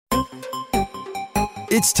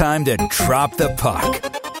It's time to drop the puck.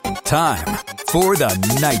 Time for the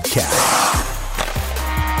Nightcap.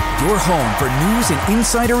 Your home for news and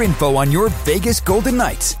insider info on your Vegas Golden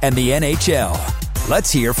Knights and the NHL.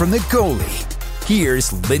 Let's hear from the goalie.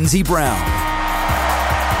 Here's Lindsey Brown.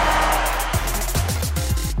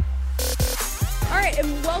 All right,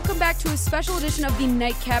 and welcome back to a special edition of the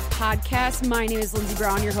Nightcap podcast. My name is Lindsey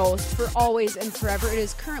Brown, your host for always and forever. It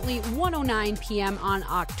is currently 1:09 p.m. on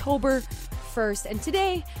October 1st, and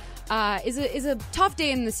today is a tough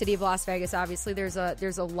day in the city of Las Vegas. Obviously, there's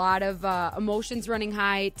a lot of emotions running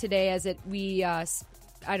high today as we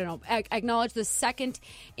acknowledge the second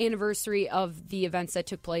anniversary of the events that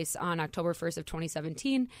took place on October 1st of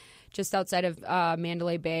 2017, just outside of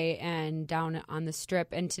Mandalay Bay and down on the Strip.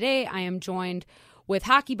 And today I am joined with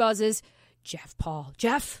Hockey Buzz's Jeff Paul.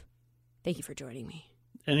 Jeff, thank you for joining me.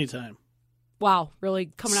 Anytime. Wow,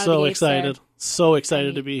 really coming out of the gates excited. there. So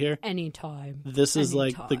excited to be here. Anytime. This is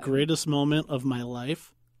like the greatest moment of my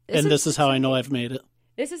life, and this is how I know I've made it.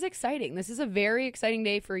 This is exciting. This is a very exciting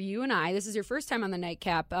day for you and I. This is your first time on the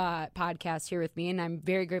Nightcap podcast here with me, and I'm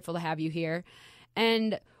very grateful to have you here.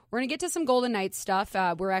 And we're going to get to some Golden Knights stuff.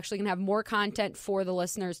 We're actually going to have more content for the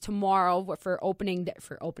listeners tomorrow for opening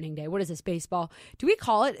day. What is this, baseball? Do we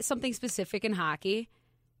call it something specific in hockey?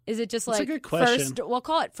 Is it just like a good question. First? We'll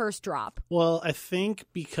call it first drop. Well, I think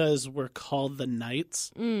because we're called the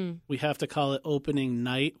Knights, we have to call it opening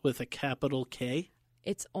night with a capital K.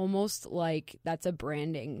 It's almost like that's a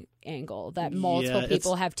branding angle that multiple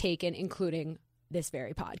people have taken, including this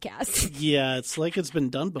very podcast. Yeah, it's like it's been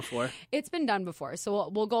done before. It's been done before, so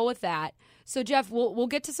we'll go with that. So, Jeff, we'll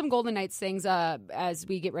get to some Golden Knights things as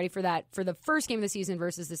we get ready for that for the first game of the season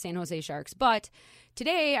versus the San Jose Sharks. But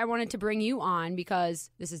today I wanted to bring you on because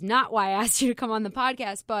this is not why I asked you to come on the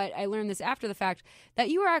podcast, but I learned this after the fact that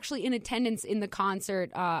you were actually in attendance in the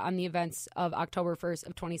concert on the events of October 1st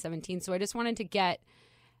of 2017. So I just wanted to get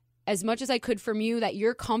as much as I could from you that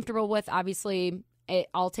you're comfortable with. Obviously,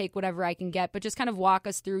 I'll take whatever I can get, but just kind of walk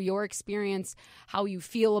us through your experience, how you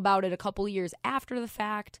feel about it a couple of years after the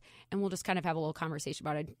fact, and we'll just kind of have a little conversation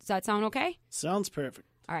about it. Does that sound okay? Sounds perfect.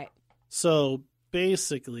 All right. So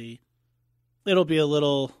basically, it'll be a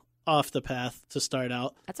little off the path to start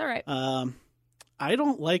out. That's all right. I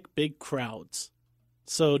don't like big crowds.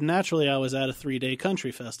 So naturally, I was at a 3-day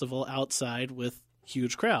country festival outside with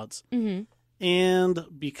huge crowds. Mm-hmm. And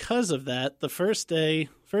because of that, the first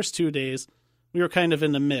 2 days, we were kind of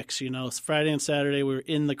in the mix, Friday and Saturday, we were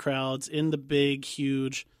in the crowds, in the big,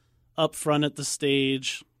 huge, up front at the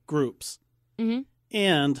stage groups. Mm-hmm.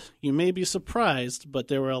 And you may be surprised, but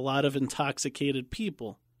there were a lot of intoxicated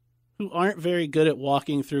people who aren't very good at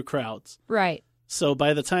walking through crowds. Right. So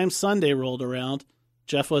by the time Sunday rolled around,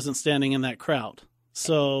 Jeff wasn't standing in that crowd.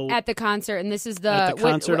 So at the concert, and this is at the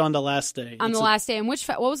concert on the last day. On the last day, and what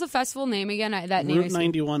was the festival name again? Route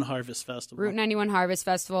 91 Harvest Festival. Route 91 Harvest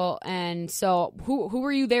Festival. And so, who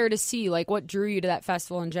were you there to see? Like, what drew you to that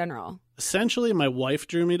festival in general? Essentially, my wife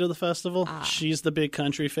drew me to the festival. She's the big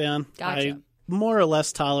country fan. Gotcha. I more or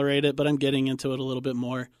less tolerate it, but I'm getting into it a little bit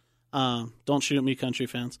more. Don't shoot me, country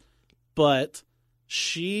fans. But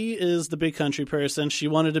she is the big country person. She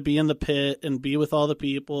wanted to be in the pit and be with all the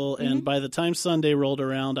people. Mm-hmm. And by the time Sunday rolled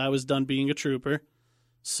around, I was done being a trooper.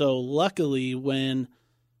 So luckily, when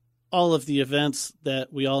all of the events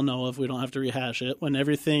that we all know of, we don't have to rehash it, when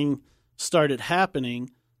everything started happening,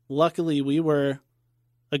 luckily we were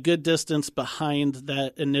a good distance behind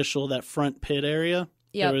that front pit area.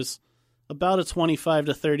 Yep. There was about a 25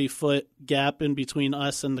 to 30 foot gap in between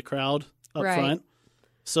us and the crowd up front.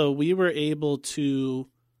 So we were able to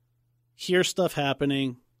hear stuff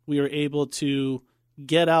happening. We were able to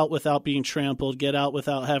get out without being trampled, get out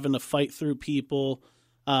without having to fight through people.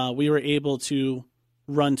 We were able to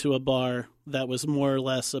run to a bar that was more or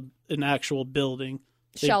less an actual building.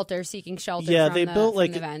 Seeking shelter. Yeah, from they built the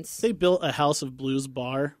events. They built a House of Blues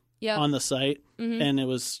bar on the site, mm-hmm. and it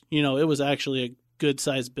was actually a good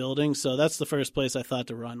sized building. So that's the first place I thought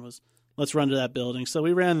to run was let's run to that building. So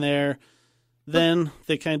we ran there. Then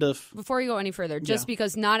they kind of... Before you go any further, just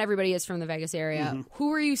because not everybody is from the Vegas area, mm-hmm. who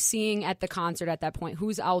were you seeing at the concert at that point?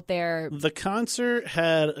 Who's out there? The concert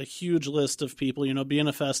had a huge list of people, being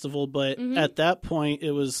a festival, but mm-hmm. at that point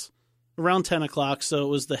it was around 10 o'clock, so it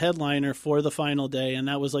was the headliner for the final day, and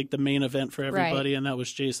that was like the main event for everybody, and that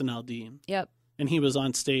was Jason Aldean. Yep. And he was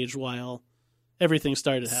on stage while everything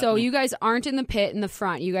started happening. So you guys aren't in the pit in the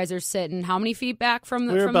front. You guys are sitting how many feet back from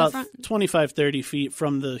the front? We're about 25, 30 feet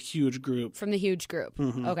from the huge group. From the huge group.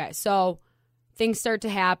 Mm-hmm. Okay, so things start to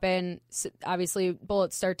happen. Obviously,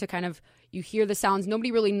 bullets start to kind of, you hear the sounds.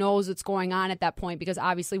 Nobody really knows what's going on at that point because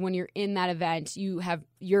obviously when you're in that event,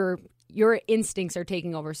 you're your instincts are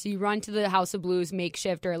taking over. So you run to the House of Blues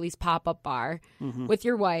makeshift or at least pop-up bar with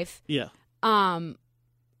your wife. Yeah.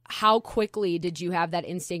 How quickly did you have that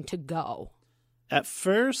instinct to go? At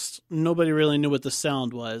first, nobody really knew what the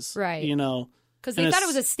sound was. Right. You know. Because they thought it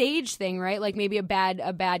was a stage thing, right? Like maybe a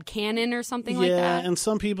bad cannon or something like that. Yeah, and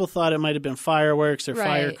some people thought it might have been fireworks or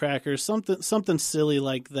firecrackers, something silly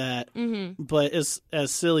like that. Mm-hmm. But as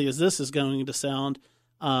silly as this is going to sound,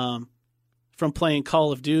 from playing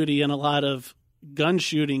Call of Duty and a lot of gun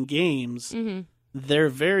shooting games, they're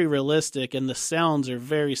very realistic and the sounds are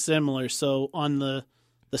very similar. So on the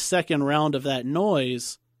second round of that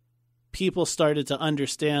noise, people started to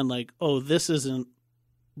understand, like, oh, this isn't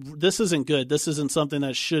good. This isn't something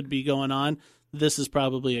that should be going on. This is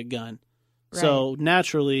probably a gun. Right. So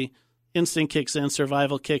naturally, instinct kicks in,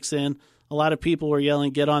 survival kicks in. A lot of people were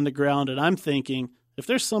yelling, get on the ground. And I'm thinking, if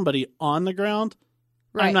there's somebody on the ground,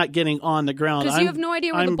 I'm not getting on the ground. Because you have no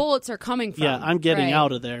idea where the bullets are coming from. Yeah, I'm getting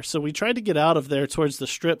out of there. So we tried to get out of there towards the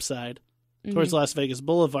strip side, towards Las Vegas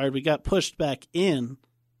Boulevard. We got pushed back in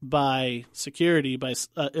by security, by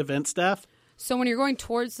event staff. So when you're going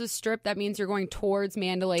towards the strip, that means you're going towards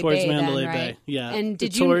Mandalay Bay. Towards Mandalay Bay, right? Yeah. And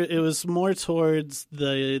it was more towards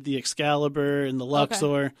the Excalibur and the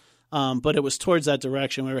Luxor, but it was towards that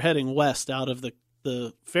direction. We were heading west out of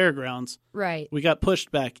the fairgrounds. Right. We got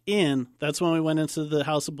pushed back in. That's when we went into the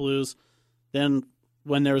House of Blues. Then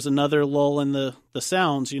when there was another lull in the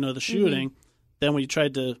sounds, the shooting, then we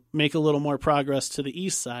tried to make a little more progress to the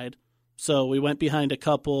east side. So we went behind a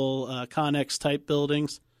couple Connex-type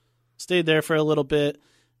buildings. Stayed there for a little bit,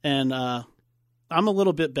 and I'm a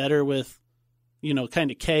little bit better with, kind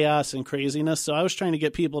of chaos and craziness. So I was trying to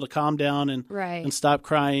get people to calm down and stop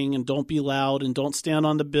crying and don't be loud and don't stand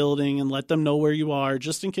on the building and let them know where you are,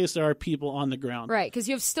 just in case there are people on the ground. Right, because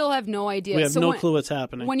you still have no idea. We have no clue what's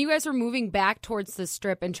happening. When you guys were moving back towards the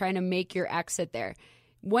strip and trying to make your exit there,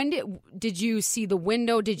 when did you see the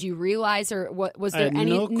window? Did you realize, or was there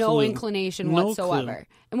no inclination whatsoever? Clue.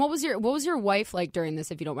 And what was your wife like during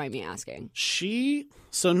this, if you don't mind me asking?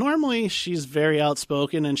 So normally she's very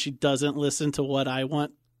outspoken and she doesn't listen to what I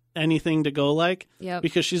want anything to go like,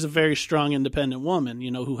 because she's a very strong, independent woman,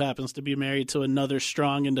 who happens to be married to another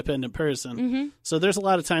strong, independent person. Mm-hmm. So there's a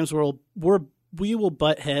lot of times where we will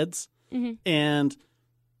butt heads, and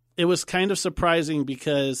it was kind of surprising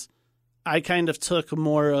because I kind of took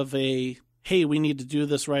more of a, hey, we need to do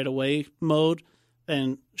this right away mode.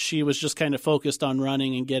 And she was just kind of focused on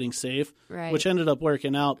running and getting safe, which ended up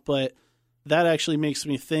working out. But that actually makes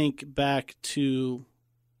me think back to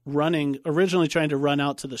originally trying to run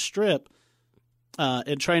out to the strip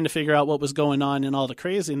and trying to figure out what was going on in all the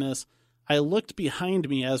craziness. I looked behind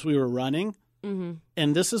me as we were running,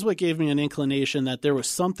 and this is what gave me an inclination that there was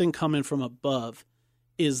something coming from above,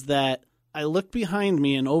 is that I looked behind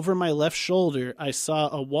me, and over my left shoulder, I saw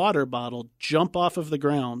a water bottle jump off of the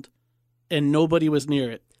ground, and nobody was near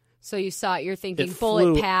it. So you're thinking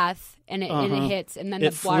bullet path, and it hits, and then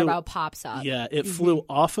the water bottle pops up. Yeah, it flew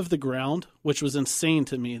off of the ground, which was insane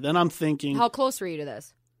to me. Then I'm thinking, how close were you to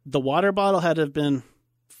this? The water bottle had to have been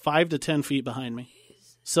 5 to 10 feet behind me.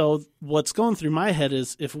 So what's going through my head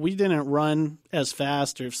is, if we didn't run as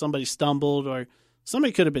fast, or if somebody stumbled, or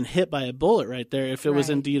somebody could have been hit by a bullet right there if it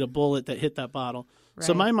was indeed a bullet that hit that bottle. Right.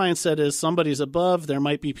 So my mindset is, somebody's above. There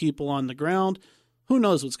might be people on the ground. Who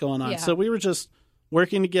knows what's going on? Yeah. So we were just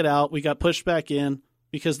working to get out. We got pushed back in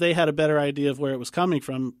because they had a better idea of where it was coming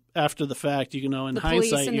from after the fact. In hindsight,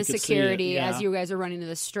 police and the security as you guys are running to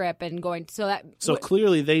the strip and going. So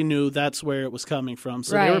clearly they knew that's where it was coming from.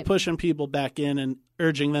 So they were pushing people back in and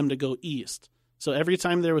urging them to go east. So every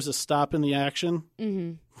time there was a stop in the action,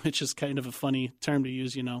 which is kind of a funny term to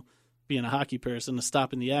use, being a hockey person, a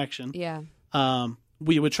stop in the action. Yeah.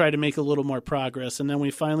 We would try to make a little more progress. And then we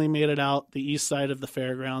finally made it out the east side of the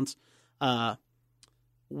fairgrounds.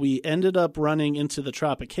 We ended up running into the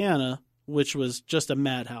Tropicana, which was just a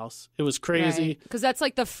madhouse. It was crazy. Because that's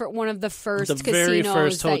like one of the first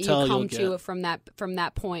casinos that you come to from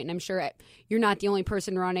that point. And I'm sure you're not the only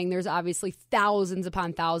person running. There's obviously thousands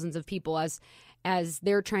upon thousands of people as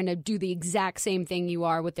they're trying to do the exact same thing you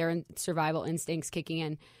are, with their survival instincts kicking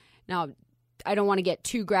in. Now, I don't want to get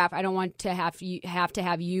too graphic. I don't want to have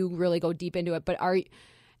you really go deep into it. But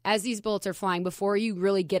as these bullets are flying, before you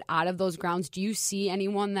really get out of those grounds, do you see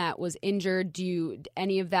anyone that was injured?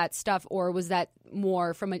 Any of that stuff, or was that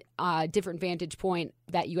more from a different vantage point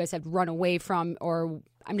that you guys had run away from? Or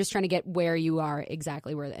I'm just trying to get where you are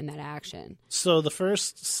exactly in that action. So the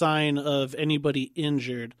first sign of anybody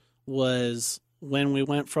injured was when we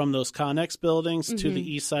went from those Connex buildings to the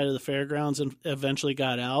east side of the fairgrounds and eventually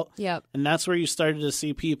got out. Yep. And that's where you started to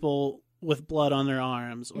see people with blood on their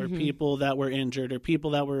arms, or people that were injured, or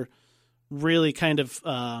people that were really kind of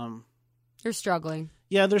they're struggling.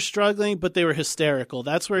 Yeah, they're struggling, but they were hysterical.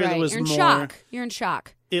 That's where it was You're in more shock. You're in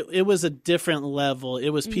shock. It was a different level. It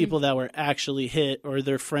was people that were actually hit, or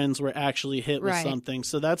their friends were actually hit with something.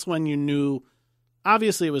 So that's when you knew,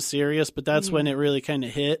 obviously it was serious, but that's when it really kind of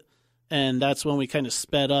hit. And that's when we kind of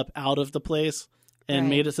sped up out of the place and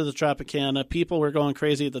made it to the Tropicana. People were going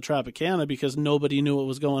crazy at the Tropicana because nobody knew what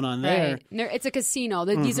was going on there. It's a casino.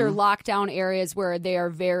 These are lockdown areas where they are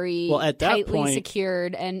very tightly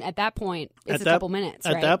secured. And at that point, it's a couple minutes.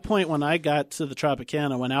 At that point, when I got to the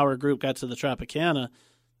Tropicana, when our group got to the Tropicana,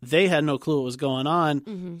 they had no clue what was going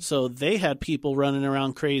on. So they had people running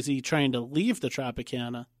around crazy trying to leave the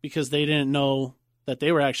Tropicana because they didn't know that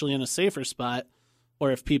they were actually in a safer spot,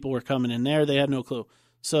 or if people were coming in there. They had no clue.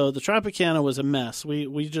 So the Tropicana was a mess.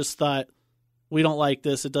 We just thought, we don't like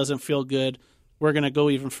this. It doesn't feel good. We're going to go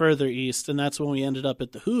even further east. And that's when we ended up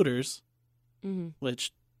at the Hooters,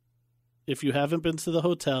 which, if you haven't been to the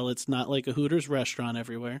hotel, it's not like a Hooters restaurant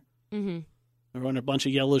everywhere. We're on a bunch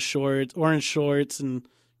of yellow shorts, orange shorts, and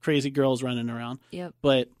crazy girls running around.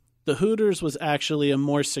 But the Hooters was actually a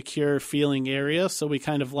more secure feeling area, so we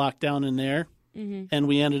kind of locked down in there. And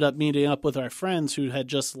we ended up meeting up with our friends who had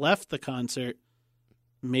just left the concert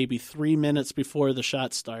maybe 3 minutes before the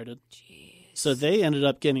shot started. So they ended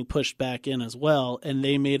up getting pushed back in as well, and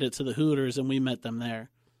they made it to the Hooters, and we met them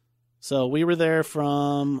there. So we were there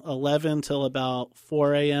from 11 till about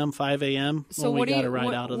 4 a.m., 5 a.m. So when we got a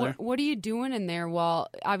ride out of there. What are you doing in there? Well,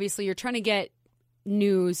 obviously you're trying to get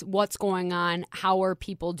news, what's going on, how are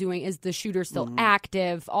people doing, is the shooter still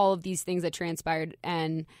active, all of these things that transpired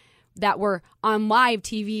and that were on live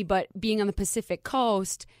TV, but being on the Pacific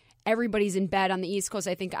Coast, everybody's in bed on the East Coast.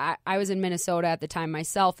 I think I was in Minnesota at the time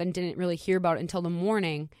myself and didn't really hear about it until the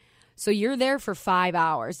morning. So you're there for 5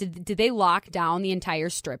 hours. Did they lock down the entire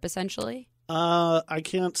strip essentially? I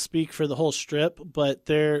can't speak for the whole strip, but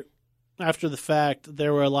after the fact,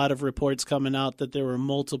 there were a lot of reports coming out that there were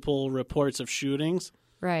multiple reports of shootings.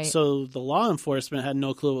 Right. So the law enforcement had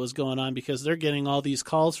no clue what was going on because they're getting all these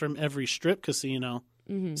calls from every strip casino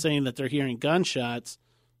saying that they're hearing gunshots.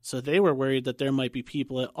 So they were worried that there might be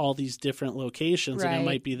people at all these different locations and it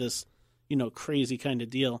might be this, crazy kind of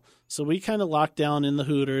deal. So we kind of locked down in the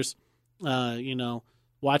Hooters,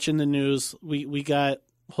 watching the news. We got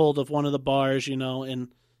hold of one of the bars, and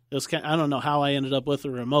it was I don't know how I ended up with a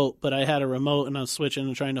remote, but I had a remote and I was switching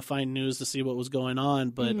and trying to find news to see what was going on.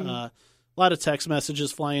 But a lot of text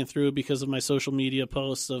messages flying through because of my social media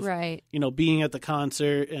posts of, being at the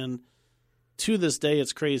concert. And to this day,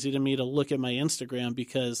 it's crazy to me to look at my Instagram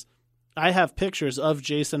because I have pictures of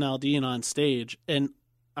Jason Aldean on stage. And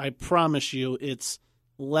I promise you it's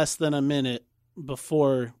less than a minute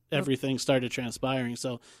before everything started transpiring.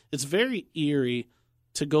 So it's very eerie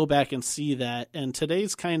to go back and see that. And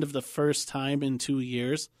today's kind of the first time in 2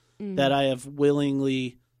 years that I have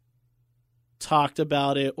willingly talked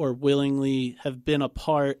about it or willingly have been a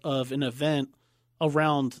part of an event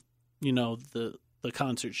around, the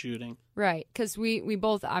concert shooting. Right, because we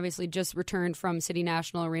both obviously just returned from City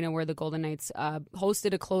National Arena where the Golden Knights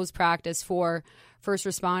hosted a closed practice for first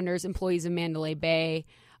responders, employees of Mandalay Bay,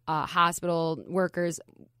 hospital workers,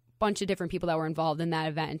 bunch of different people that were involved in that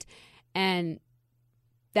event. And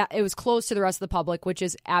that it was closed to the rest of the public, which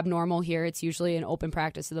is abnormal here. It's usually an open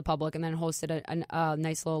practice to the public, and then hosted a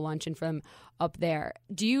nice little luncheon for them up there.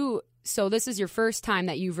 So this is your first time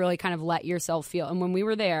that you've really kind of let yourself feel. And when we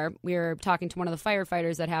were there, we were talking to one of the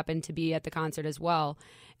firefighters that happened to be at the concert as well.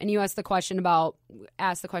 And you asked the question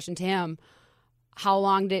to him, how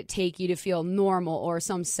long did it take you to feel normal or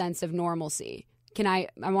some sense of normalcy? I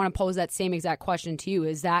want to pose that same exact question to you.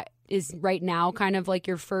 Is right now kind of like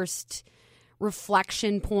your first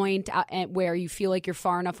reflection point where you feel like you're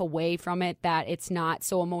far enough away from it that it's not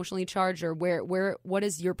so emotionally charged, or what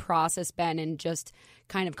has your process been in just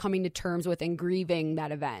kind of coming to terms with and grieving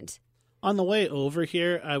that event? On the way over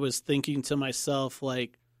here, I was thinking to myself,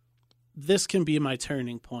 like, this can be my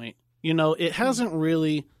turning point. It hasn't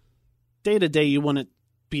really, day to day, you wouldn't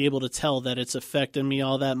be able to tell that it's affected me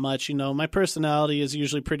all that much. My personality is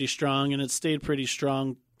usually pretty strong, and it's stayed pretty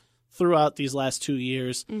strong throughout these last 2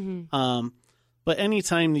 years. But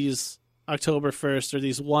anytime these October 1st or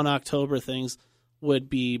these 1 October things would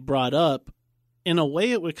be brought up, in a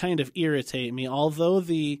way it would kind of irritate me. Although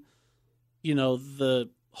the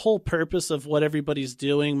whole purpose of what everybody's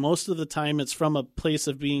doing, most of the time it's from a place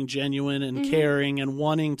of being genuine and caring and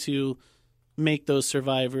wanting to make those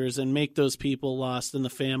survivors and make those people lost and the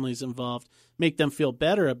families involved, make them feel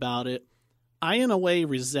better about it. I, in a way,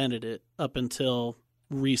 resented it up until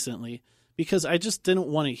recently. because I just didn't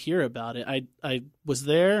want to hear about it. I was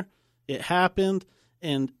there, it happened,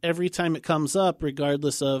 and every time it comes up,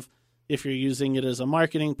 regardless of if you're using it as a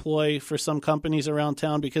marketing ploy for some companies around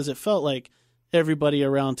town, because it felt like everybody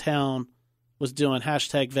around town was doing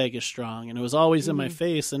hashtag Vegas Strong, and it was always in my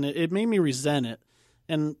face, and it made me resent it.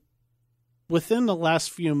 And within the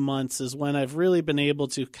last few months is when I've really been able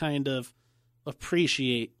to kind of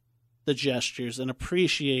appreciate the gestures and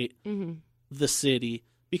appreciate the city,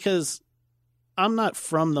 because I'm not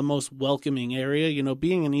from the most welcoming area. You know,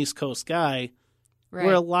 being an East Coast guy,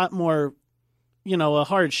 we're a lot more, you know, a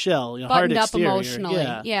hard shell, a hard exterior. Buttoned up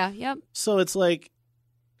emotionally. Yeah, yep. So it's like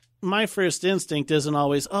my first instinct isn't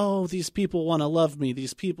always, oh, these people want to love me.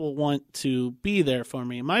 These people want to be there for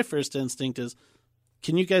me. My first instinct is,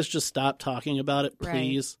 can you guys just stop talking about it,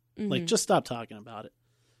 please? Right. Like, just stop talking about it.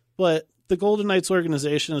 But the Golden Knights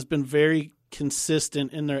organization has been very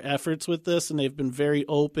consistent in their efforts with this, and they've been very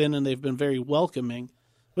open and they've been very welcoming,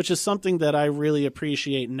 which is something that I really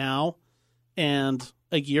appreciate now. And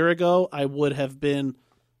a year ago, I would have been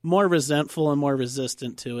more resentful and more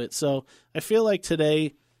resistant to it. So I feel like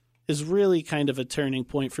today is really kind of a turning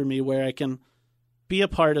point for me, where I can be a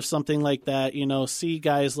part of something like that, you know, see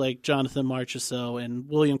guys like Jonathan Marchessault and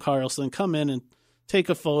William Karlsson come in and take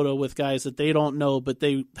a photo with guys that they don't know, but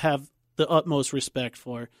they have the utmost respect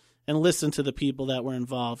for, and listen to the people that were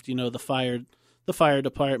involved, you know, the fire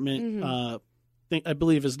department. I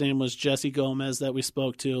believe his name was Jesse Gomez that we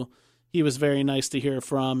spoke to. He was very nice to hear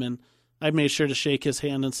from, and I made sure to shake his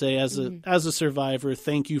hand and say, as a survivor,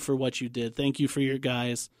 thank you for what you did. Thank you for your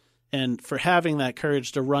guys, and for having that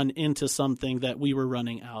courage to run into something that we were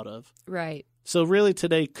running out of. Right. So really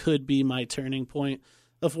today could be my turning point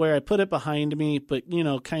of where I put it behind me, but, you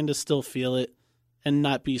know, kind of still feel it and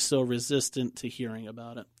not be so resistant to hearing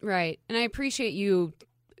about it. Right. And I appreciate you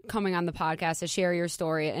coming on the podcast to share your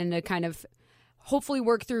story and to kind of hopefully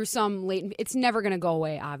work through some latent. It's never going to go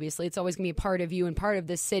away, obviously. It's always going to be a part of you and part of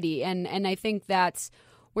this city. And I think that's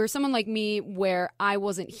where someone like me, where I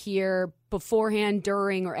wasn't here beforehand,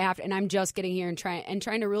 during, or after, and I'm just getting here and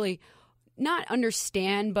trying to really not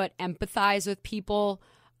understand but empathize with people,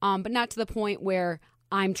 but not to the point where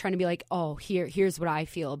I'm trying to be like, oh, here's what I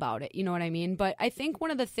feel about it. You know what I mean? But I think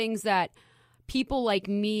one of the things that people like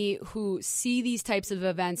me who see these types of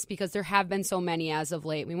events, because there have been so many as of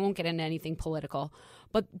late, we won't get into anything political,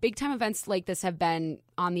 but big time events like this have been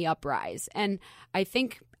on the uprise. And I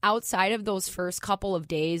think outside of those first couple of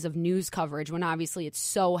days of news coverage, when obviously it's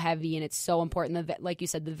so heavy and it's so important, like you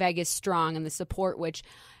said, the Vegas Strong and the support, which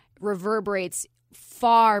reverberates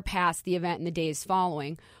far past the event and the days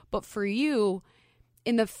following. But for you,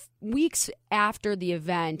 in the weeks after the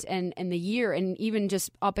event and the year, and even just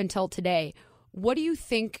up until today, what do you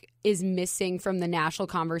think is missing from the national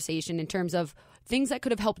conversation in terms of things that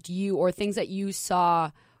could have helped you, or things that you saw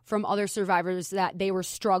from other survivors that they were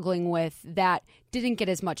struggling with that didn't get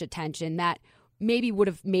as much attention, that maybe would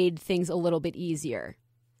have made things a little bit easier?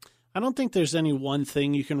 I don't think there's any one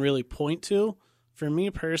thing you can really point to. For me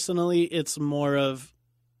personally, it's more of,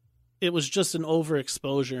 it was just an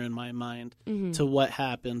overexposure in my mind to what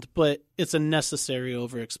happened, but it's a necessary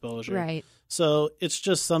overexposure. Right. So it's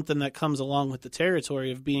just something that comes along with the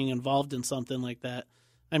territory of being involved in something like that.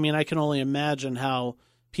 I mean, I can only imagine how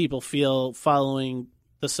people feel following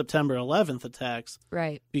the September 11th attacks.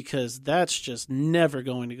 Right. Because that's just never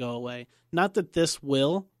going to go away. Not that this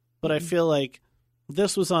will, but I feel like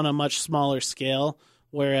this was on a much smaller scale,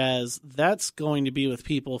 whereas that's going to be with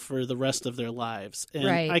people for the rest of their lives. And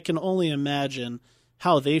I can only imagine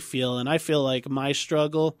how they feel. And I feel like my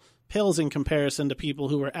struggle pales in comparison to people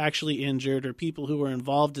who were actually injured or people who were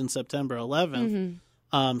involved in September 11th.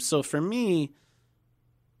 So for me,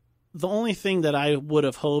 the only thing that I would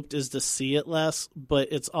have hoped is to see it less, but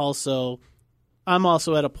it's also, I'm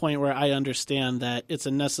also at a point where I understand that it's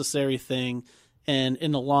a necessary thing, and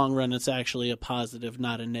in the long run, it's actually a positive,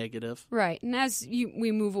 not a negative. Right. And as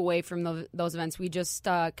we move away from those events, we just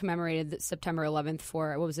commemorated September 11th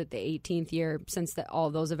for, what was it, the 18th year since all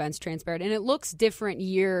of those events transpired. And it looks different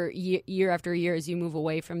year after year as you move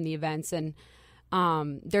away from the events. And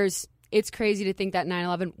it's crazy to think that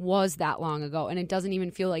 9/11 was that long ago, and it doesn't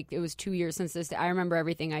even feel like it was 2 years since this day. I remember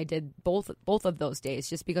everything I did both of those days,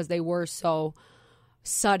 just because they were so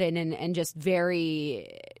sudden and just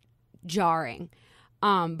very jarring.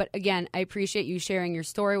 But again, I appreciate you sharing your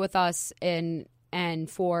story with us and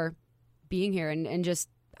for being here and just,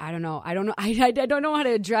 I don't know I don't know how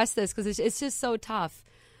to address this, because it's just so tough.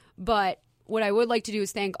 But what I would like to do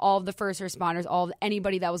is thank all of the first responders,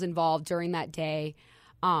 anybody that was involved during that day.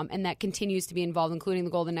 And that continues to be involved, including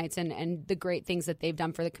the Golden Knights and the great things that they've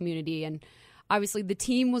done for the community. And obviously the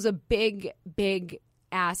team was a big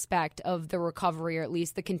aspect of the recovery, or at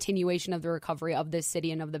least the continuation of the recovery of this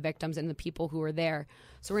city and of the victims and the people who were there.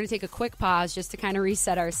 So we're going to take a quick pause just to kind of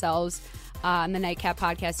reset ourselves on the Nightcap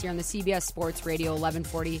Podcast here on the CBS Sports Radio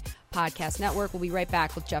 1140 Podcast Network. We'll be right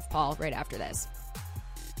back with Jeff Paul right after this.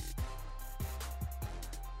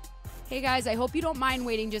 Hey guys, I hope you don't mind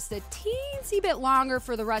waiting just a teensy bit longer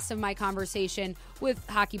for the rest of my conversation with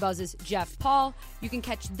Hockey Buzz's Jeff Paul. You can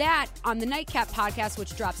catch that on the Nightcap Podcast,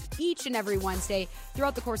 which drops each and every Wednesday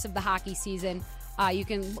throughout the course of the hockey season. You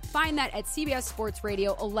can find that at CBS Sports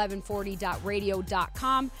Radio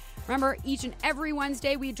 1140.radio.com. Remember, each and every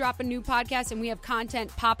Wednesday we drop a new podcast, and we have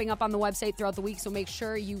content popping up on the website throughout the week, so make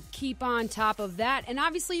sure you keep on top of that. And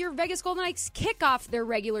obviously, your Vegas Golden Knights kick off their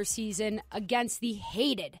regular season against the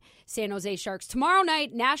hated San Jose Sharks tomorrow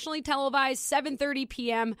night, nationally televised, 7:30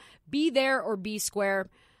 p.m. Be there or be square.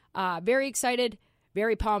 Very excited.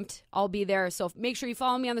 Very pumped. I'll be there. So make sure you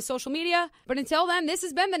follow me on the social media. But until then, this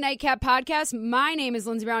has been the Nightcap Podcast. My name is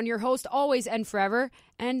Lindsey Brown, your host always and forever.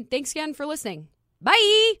 And thanks again for listening.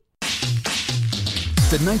 Bye.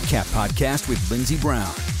 The Nightcap Podcast with Lindsey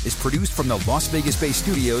Brown is produced from the Las Vegas-based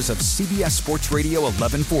studios of CBS Sports Radio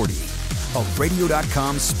 1140, a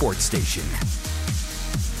radio.com sports station.